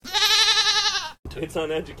It's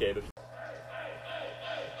uneducated.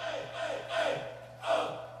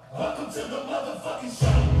 Welcome to the motherfucking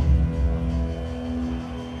show.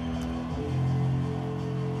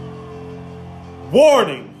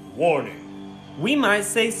 Warning! Warning. We might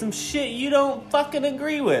say some shit you don't fucking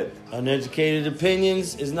agree with. Uneducated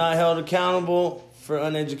opinions is not held accountable for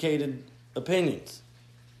uneducated opinions.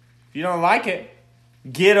 If you don't like it,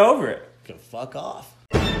 get over it. Can fuck off.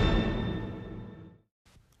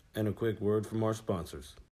 And a quick word from our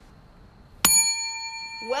sponsors.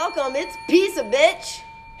 Welcome, it's pizza, bitch.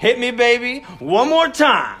 Hit me, baby, one more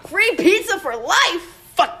time. Free pizza for life.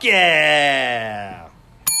 Fuck yeah.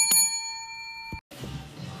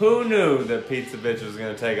 Who knew that Pizza Bitch was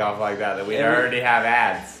going to take off like that we'd already have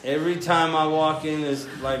ads? Every time I walk in this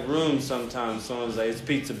room sometimes, someone's like, it's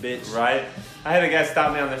pizza, bitch. Right? I had a guy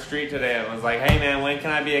stop me on the street today and was like, hey man, when can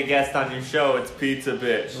I be a guest on your show? It's Pizza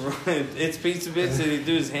Bitch. Right. It's pizza, bitch. Did he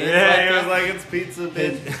do his hands Yeah, like he that? was like, it's Pizza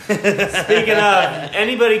Bitch. Speaking of,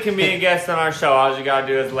 anybody can be a guest on our show. All you got to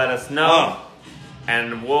do is let us know. Oh.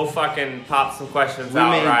 And we'll fucking pop some questions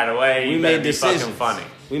out right away. We You made better be decisions. fucking funny.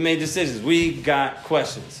 We made decisions. We got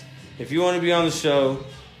questions. If you want to be on the show,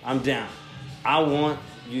 I'm down. I want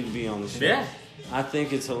you to be on the show. Yeah. I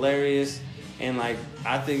think it's hilarious, and I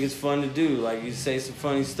think it's fun to do. Like, you say some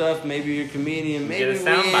funny stuff. Maybe you're a comedian. Maybe Get a we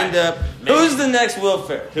soundbite. end up. Maybe. Who's the next Will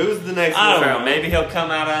Ferrell? Who's the next I Will don't Ferrell? know. Maybe he'll come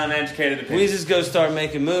out on uneducated We opinions. just go start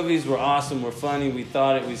making movies. We're awesome. We're funny. We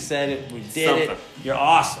thought it. We said it. We did Something. it. You're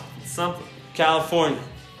awesome. Something. California.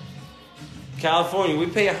 We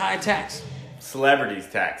pay a high tax. Celebrities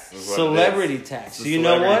tax. Is what Celebrity it is. tax. It's So the you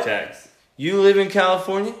know celebrity what? Tax. You live in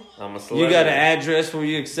California? I'm a celebrity. You got an address where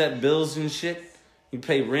you accept bills and shit? You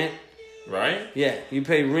pay rent? Right? Yeah, you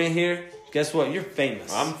pay rent here. Guess what? You're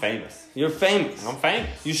famous. I'm famous. You're famous. I'm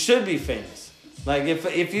famous. You should be famous. Like,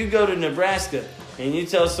 if you go to Nebraska and you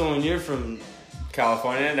tell someone you're from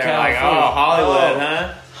California, they're California. like, oh, Hollywood, Oh.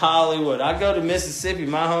 huh? Hollywood. I go to Mississippi,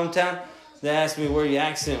 my hometown. They ask me where your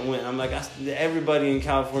accent went. I'm like, everybody in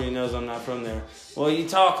California knows I'm not from there. Well, you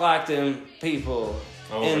talk like them people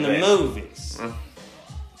Over in the there. movies.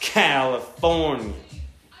 California.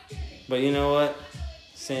 But you know what?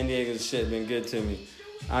 San Diego's shit been good to me.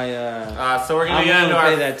 So we're gonna I'm get willing into to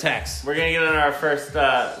pay our that tax. we're gonna get into our first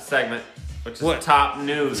segment, which is What? top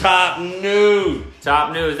news. Top news.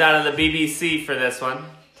 Top news out of the BBC for this one.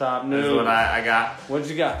 Top This is news. what I got. What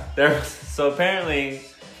you got? So apparently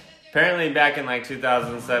back in like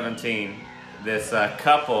 2017, this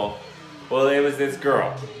couple, well, it was this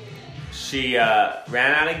girl. She ran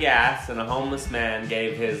out of gas, and a homeless man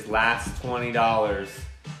gave his last $20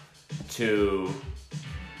 to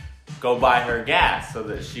go buy her gas so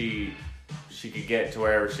that she could get to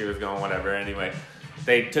wherever she was going, whatever. Anyway,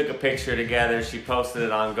 they took a picture together. She posted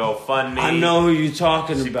it on GoFundMe. I know who you're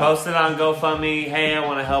talking She about. posted on GoFundMe, hey, I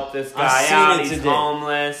want to help this I guy seen out. it He's today.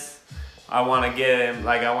 homeless. I want to get him,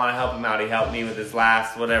 I want to help him out. He helped me with his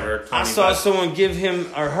last, whatever, 20 I saw bucks. someone give him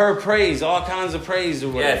or her praise, all kinds of praise or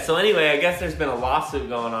whatever. Yeah, so anyway, I guess there's been a lawsuit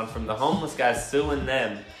going on from the homeless guys suing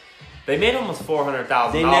them. They made almost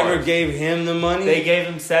 $400,000. They never gave him the money? They gave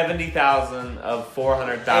him $70,000 of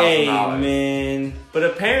 $400,000. Hey, man. But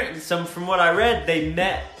apparently, from what I read, they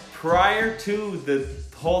met prior to the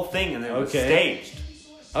whole thing, and it was staged.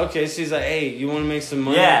 Okay, so he's like, hey, you want to make some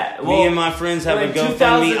money? Yeah, Me and my friends have a in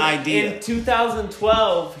GoFundMe idea. In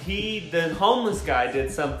 2012, the homeless guy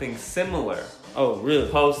did something similar. Oh, really?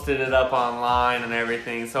 Posted it up online and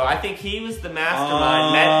everything. So I think he was the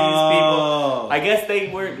mastermind. Met these people. I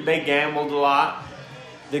guess they gambled a lot.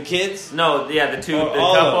 The kids? No, yeah,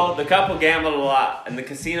 the couple gambled a lot, and the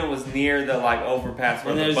casino was near the overpass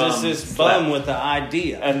where And the there's bum just this slept. bum with the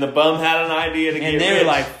idea. And the bum had an idea to get And they were rich.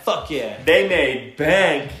 like, fuck yeah. They made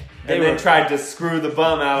bank, They and then were- tried to screw the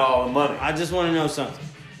bum out of all the money. I just want to know something.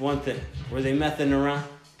 One thing. Were they messing around?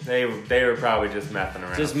 They were probably just messing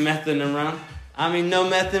around. Just messing around? I mean, no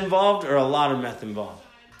meth involved or a lot of meth involved?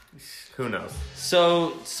 Who knows?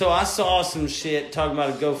 So I saw some shit talking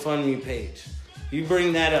about a GoFundMe page. You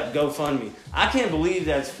bring that up, GoFundMe. I can't believe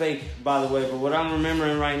that's fake, by the way, but what I'm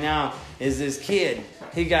remembering right now is this kid,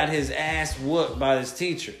 he got his ass whooped by his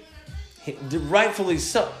teacher. Rightfully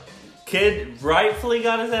so. Kid rightfully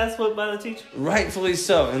got his ass whipped by the teacher? Rightfully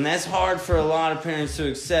so. And that's hard for a lot of parents to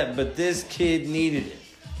accept, but this kid needed it.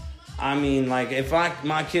 I mean, if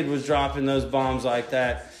my kid was dropping those bombs like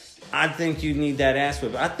that, I think you need that ass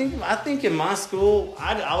whip. I think in my school,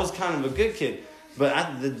 I was kind of a good kid.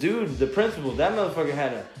 But the principal, that motherfucker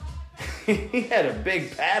had he had a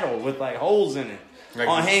big paddle with holes in it,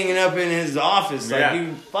 hanging up in his office. Yeah.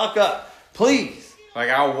 You fuck up, please.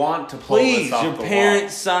 I want to pull Please, this off your the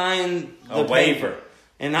parents wall. sign the A waiver. paper.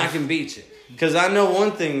 and I can beat you. Because I know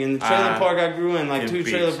one thing, in the trailer park I grew in, like Can 2 beat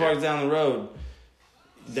trailer you. parks down the road,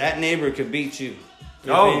 that neighbor could beat you. If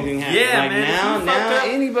Oh, anything happened. yeah, like man, if now, you fucked up-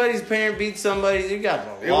 anybody's parent beats somebody, you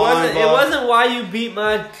got the It law wasn't. It involved. wasn't why you beat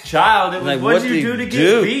my child. It was Like, what what you did do he to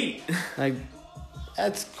do? get beat. Like,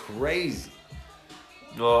 that's crazy.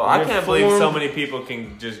 Well, I can't believe so Reformed- many people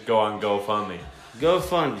can just go on GoFundMe.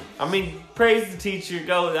 GoFundMe. I mean, praise the teacher.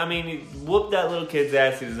 Go. I mean, whoop that little kid's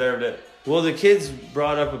ass. He deserved it. Well, the kids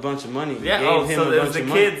brought up a bunch of money. They Yeah. gave Oh, him so a it bunch was the of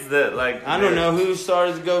money. kids that like. I don't know who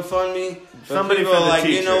started the GoFundMe. But Somebody people for are the like,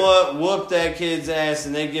 you teacher. know what? Whoop that kid's ass,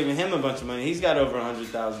 and they're giving him a bunch of money. He's got over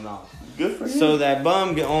 $100,000. Good for him. So that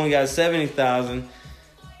bum only got 70,000.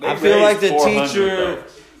 They I feel like the raised 400 teacher, though.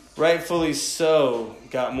 rightfully so,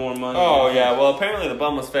 got more money. Oh than yeah. him. Well, apparently the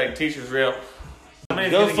bum was fake. Teacher's real.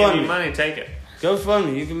 Somebody's Go gonna give fund you me. money. Take it.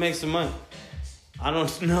 GoFundMe, you can make some money. I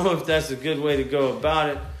don't know if that's a good way to go about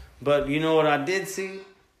it, but you know what I did see?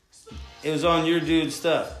 It was on your dude's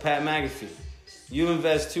stuff, Pat McAfee. You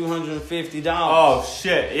invest $250. Oh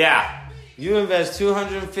shit. Yeah. You invest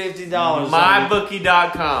 $250.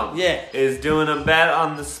 MyBookie.com. Yeah. Is doing a bet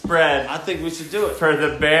on the spread I think we should do it. for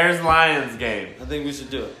the Bears-Lions game. I think we should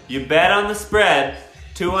do it. You bet on the spread,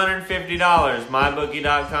 $250,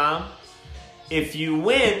 mybookie.com. If you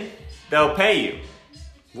win, they'll pay you.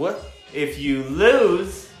 What? If you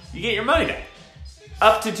lose, you get your money back.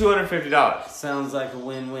 Up to $250. Sounds like a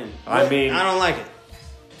win-win. I mean- I don't like it.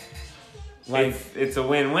 Like, It's a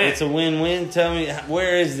win-win. it's a win-win. Tell me,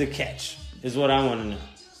 where is the catch? Is what I want to know.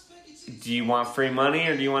 Do you want free money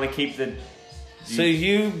or do you want to keep the... So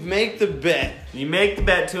you make the bet, You make the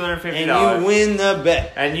bet $250. and you win the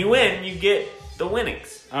bet. And you win, you get the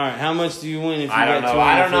winnings. All right, how much do you win if you I don't bet know.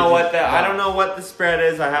 I don't know what the $250? I don't know what the spread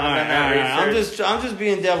is. I haven't All done right, that all right. research. I'm just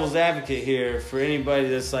being devil's advocate here for anybody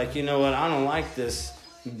that's like, you know what, I don't like this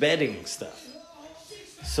betting stuff.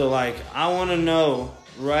 So like, I want to know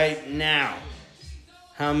right now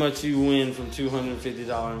how much you win from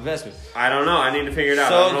 $250 investment. I don't know. I need to figure it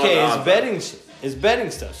out. I So don't know okay, what the it's odds betting shit. It's betting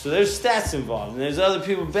stuff. So there's stats involved, and there's other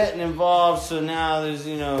people betting involved. So now there's,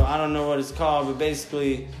 you know, I don't know what it's called, but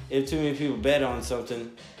basically, if too many people bet on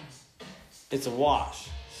something, it's a wash.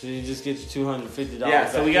 So you just get your $250. Yeah,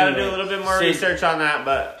 so we got to do a little bit more research on that.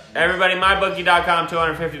 But everybody, mybookie.com,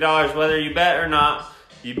 $250. Whether you bet or not,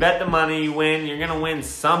 you bet the money, you win. You're gonna win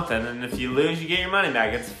something, and if you lose, you get your money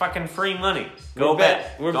back. It's fucking free money. Go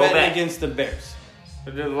bet. We're Go betting bet. against the Bears.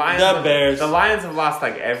 The Lions. the Bears. The Lions have lost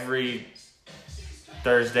like every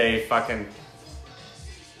Thursday fucking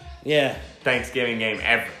Yeah. Thanksgiving game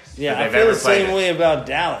ever. Yeah, that I they've feel ever the same played. way about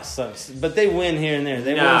Dallas. Sucks. But they win here and there.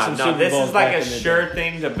 They won No, some Super this Bowls is like back a in the sure day.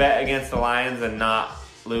 thing to bet against the Lions and not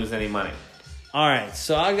lose any money. All right,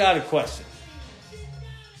 so I got a question.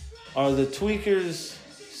 Are the tweakers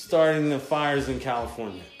starting the fires in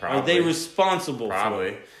California? Are they Probably. responsible for Probably.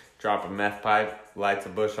 it? Drop a meth pipe, lights a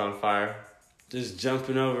bush on fire. Just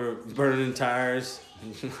jumping over burning tires,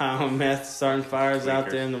 high on meth, starting fires out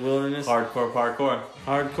Tweakers. there in the wilderness. Hardcore parkour.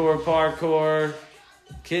 Hardcore parkour.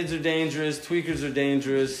 Kids are dangerous. Tweakers are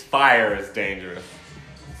dangerous. Fire is dangerous.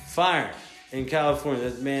 Fire in California.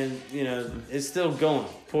 That man, you know, it's still going.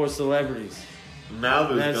 Poor celebrities.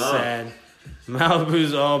 Malibu's That's gone. sad.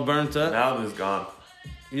 Malibu's all burnt up. Malibu's gone.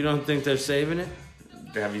 You don't think they're saving it?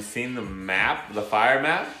 Have you seen the map? The fire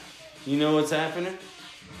map? You know what's happening?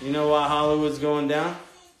 You know why Hollywood's going down?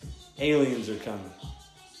 Aliens are coming.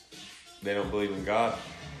 They don't believe in God.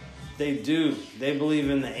 They do. They believe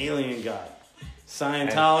in the alien god.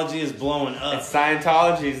 Scientology is blowing And up.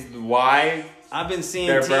 Scientology's why I've been seeing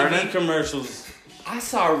They're TV burning? commercials. I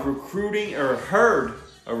saw a recruiting or heard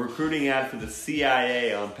a recruiting ad for the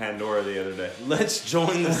CIA on Pandora the other day. Let's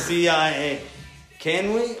join the CIA.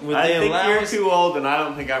 Can we? Would I they think allow you're us? too old, and I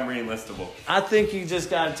don't think I'm reenlistable. I think you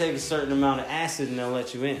just got to take a certain amount of acid and they'll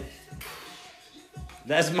let you in.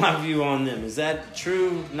 That's my view on them. Is that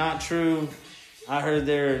true? Not true? I heard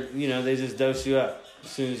they just dose you up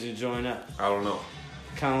as soon as you join up. I don't know.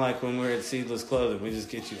 Kind of like when we were at Seedless Clothing. We just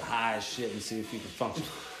get you high as shit and see if you can function.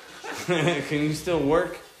 Can you still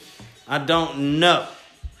work? I don't know.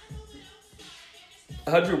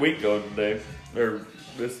 How'd your week go today? Or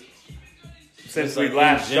this since Just we like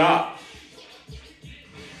last in general? shot?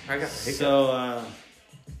 I got hiccups. So, I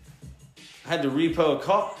had to repo a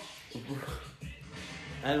car.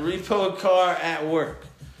 I had to repo a car at work.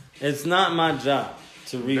 It's not my job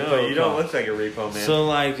to repo No, you a don't car. look like a repo man. So,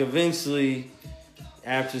 like, eventually,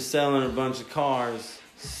 after selling a bunch of cars,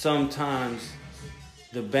 sometimes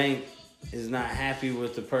the bank is not happy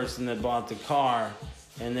with the person that bought the car,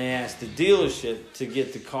 and they asked the dealership to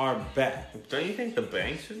get the car back. Don't you think the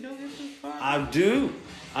bank should go get this car?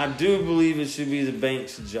 I do believe it should be the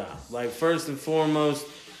bank's job. Like, first and foremost,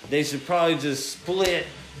 they should probably just split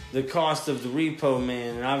the cost of the repo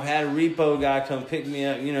man. And I've had a repo guy come pick me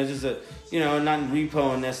up, not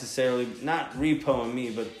repoing me,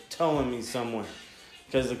 but towing me somewhere.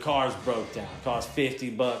 Because the car's broke down. It cost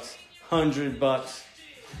 $50, $100.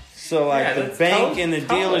 So, like, the bank and the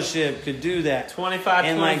dealership could do that. 25.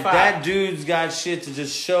 And, like, that dude's got shit to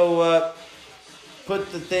just show up,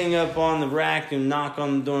 put the thing up on the rack, and knock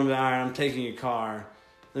on the door and be like, all right, I'm taking your car.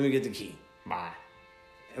 Let me get the key. Bye.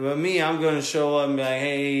 But me, I'm going to show up and be like,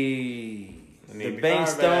 hey, the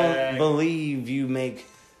banks don't believe you make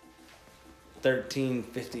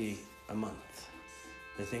 $13.50 a month.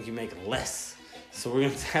 They think you make less. So we're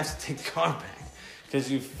going to have to take the car back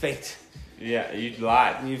because you faked. Yeah, you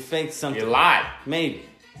lied. You faked something. You lied. Maybe.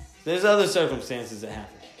 There's other circumstances that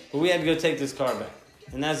happen. But we had to go take this car back.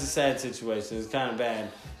 And that's a sad situation. It's kind of bad.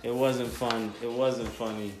 It wasn't fun. It wasn't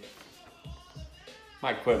funny.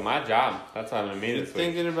 Might quit my job. That's happened to me You this week.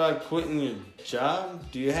 thinking about quitting your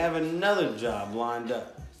job? Do you have another job lined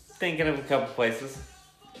up? Thinking of a couple places.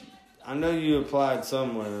 I know you applied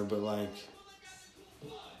somewhere, but like,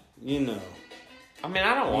 you know. I mean,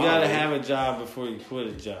 I don't You want gotta to. have a job before you quit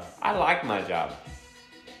a job. I like my job.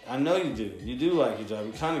 I know you do. You do like your job.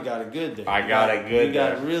 You kind of got it good there. I got it good You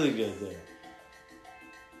got there. it really good there.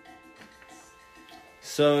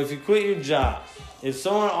 So if you quit your job, if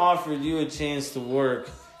someone offered you a chance to work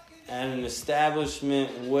at an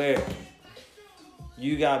establishment where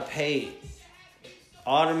you got paid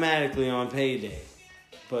automatically on payday,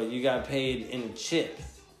 but you got paid in a chip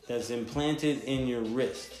that's implanted in your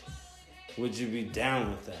wrist, would you be down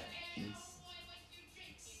with that?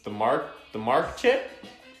 The mark chip?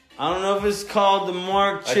 I don't know if it's called the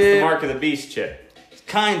Mark That's chip. the mark of the beast chip.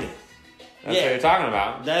 Kind of. That's what you're talking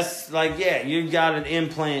about. That's like, yeah, you got an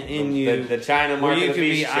implant in you. The China where mark you of the can be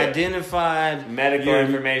beast chip. identified. Medical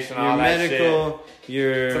information, all your that medical,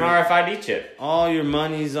 your It's an RFID chip. all your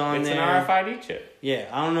money's on It's there. an RFID chip. Yeah,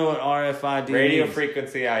 I don't know what RFID Radio means.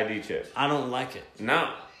 frequency ID chip. I don't like it.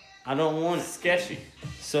 No. I don't want it. Sketchy.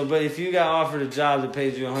 So, but if you got offered a job that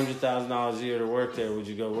pays you $100,000 a year to work there, would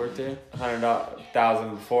you go work there? 100,000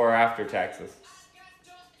 before or after taxes.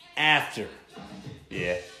 After.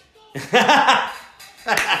 Yeah.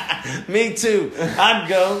 Me too. I'd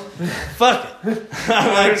go. Fuck it.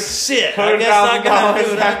 I'm like, shit. I guess I gotta do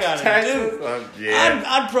what I gotta do. Yeah.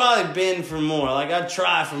 I'd probably bend for more. Like, I'd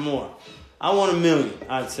try for more. I want $1 million,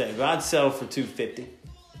 I'd say, but I'd sell for $250.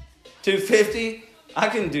 $250? I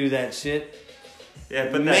can do that shit. Yeah,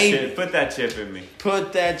 put Maybe. that chip in me.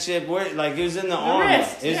 Put that chip where, like, it was in the arm.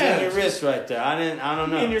 wrist, It's yeah. in your wrist right there. I don't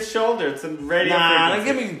know. In your shoulder. It's a radio Nah, don't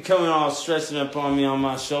frequency. get me coming all stressing up on me on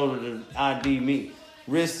my shoulder to ID me.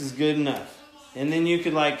 Wrist is good enough. And then you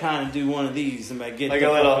could, like, kind of do one of these and like, get Like the a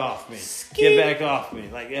fuck little off me. skeet. Get back off me.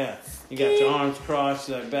 Like, yeah. You got your arms crossed,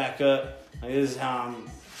 like, back up. Like, this is how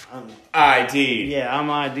I'm ID. yeah, I'm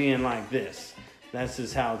IDing like this. That's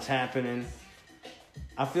just how it's happening.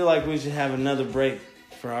 I feel like we should have another break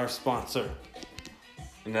for our sponsor.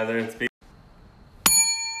 Another inspe-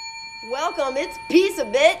 Welcome, it's pizza,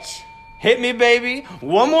 bitch. Hit me, baby,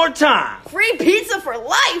 one more time. Free pizza for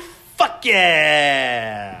life. Fuck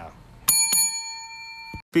yeah!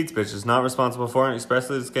 Pizza Bitch is not responsible for and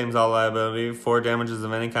expressly disclaims all liability for damages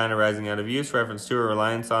of any kind arising out of use, reference to, or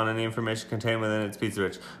reliance on any information contained within its Pizza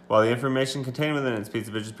Bitch. While the information contained within its Pizza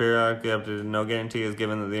Bitch is periodically updated, no guarantee is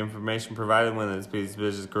given that the information provided within its Pizza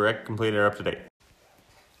Bitch is correct, complete, or up to date.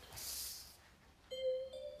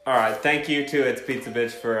 Alright, thank you to its Pizza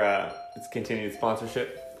Bitch for its continued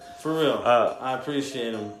sponsorship. For real. I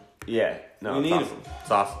appreciate them. Yeah, no, We it's need awesome.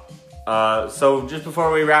 It's awesome. So just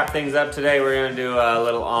before we wrap things up today, we're going to do a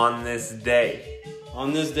little On This Day.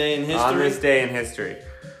 On this day in history. On this day in history.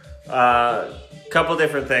 Couple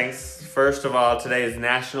different things. First of all, today is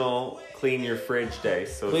National Clean Your Fridge Day.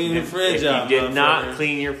 So Clean your fridge if out, you did not motherfucker.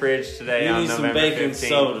 clean your fridge today You on need some November baking 15th,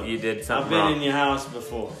 soda. you did I've something been wrong. in your house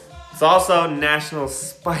before. It's also National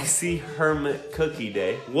Spicy Hermit Cookie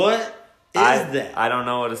Day. What is that? I don't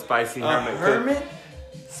know what a spicy A hermit hermit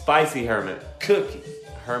Spicy hermit. cookie.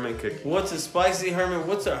 Hermit cookie. What's a spicy hermit?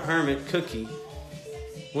 What's a hermit cookie?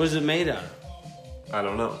 What is it made out of? I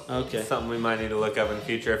don't know. Okay. Something we might need to look up in the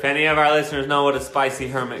future. If any of our listeners know what a spicy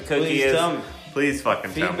hermit cookie Please is, tell me. please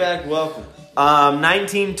fucking tell me. Feedback welcome.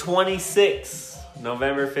 1926,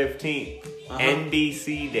 November 15th, Uh-huh.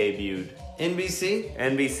 NBC debuted. NBC?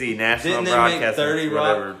 NBC, National Didn't they make Broadcasting. 30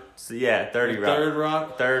 Rock? whatever. So, yeah, 30 Rock. Third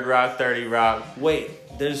Rock? Third Rock, 30 Rock. Wait,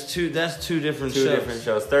 That's two different Two shows. different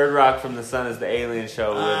shows. Third Rock from the Sun is the Alien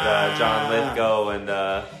show with John Lithgow and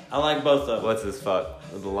I like both of them. what's his fuck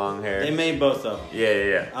with the long hair. They made both of them.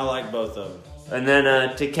 Yeah. I like both of them. And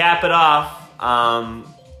then to cap it off,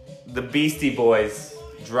 the Beastie Boys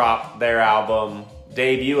dropped their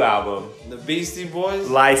debut album, The Beastie Boys?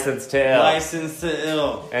 License to Ill. License to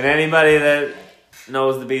Ill. And anybody that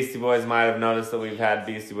knows the Beastie Boys might have noticed that we've had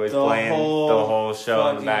Beastie Boys playing the whole show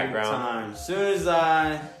in the background. Time. As soon as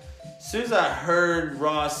I heard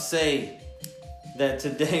Ross say that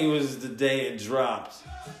today was the day it dropped,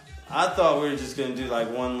 I thought we were just gonna do like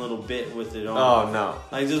one little bit with it on. Oh no.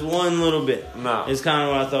 Like just one little bit. No. It's kind of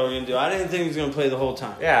what I thought we were gonna do. I didn't think he was gonna play the whole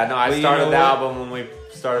time. Yeah, no, I But you started know the what? album when we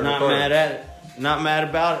started Not recording. mad at it. Not mad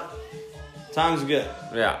about it. Times are good.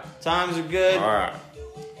 Yeah. Times are good. Alright.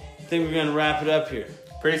 I think we're gonna wrap it up here.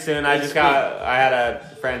 Pretty soon, I had a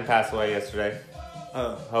friend pass away yesterday.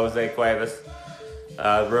 Oh. Jose Cuevas.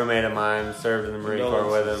 A roommate of mine served in the Marine Corps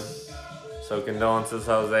with him. So condolences,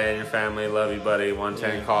 Jose, and your family. Love you, buddy.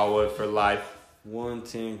 110 Yeah. Callwood for life.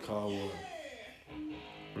 110 Callwood.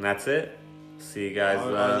 And that's it. See you guys.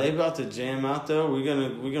 Are they about to jam out though? We're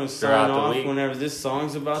gonna sign Throughout the off week. whenever this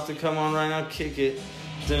song's about to come on right now. Kick it.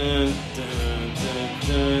 Dun, dun, dun,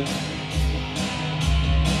 dun.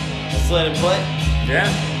 Let's let it play. Yeah.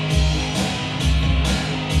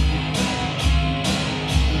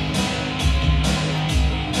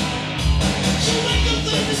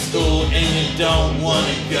 To school and you don't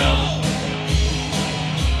wanna go.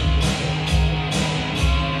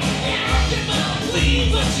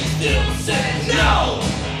 Leave, but you still said no.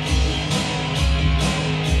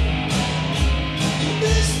 You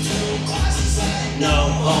missed 2 classes and no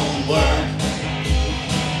homework.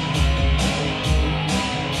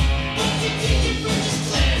 But you did your first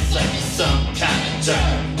class like you're some kind of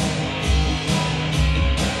jerk.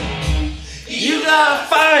 You gotta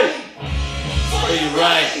fight for your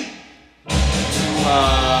right.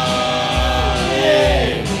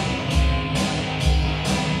 Yeah.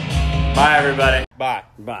 Bye, everybody. Bye.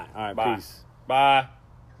 Bye. All right. Bye. Peace. Bye.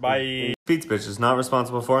 Bye. Pizza Bitch is not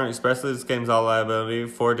responsible for and expressly disclaims all liability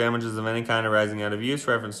for damages of any kind arising out of use,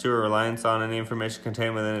 reference to, or reliance on any information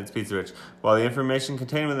contained within its Pizza Bitch. While the information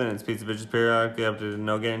contained within its Pizza Bitch is periodically updated,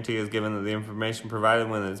 no guarantee is given that the information provided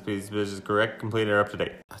within its Pizza Bitch is correct, complete, or up to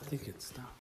date. I think it's stopped.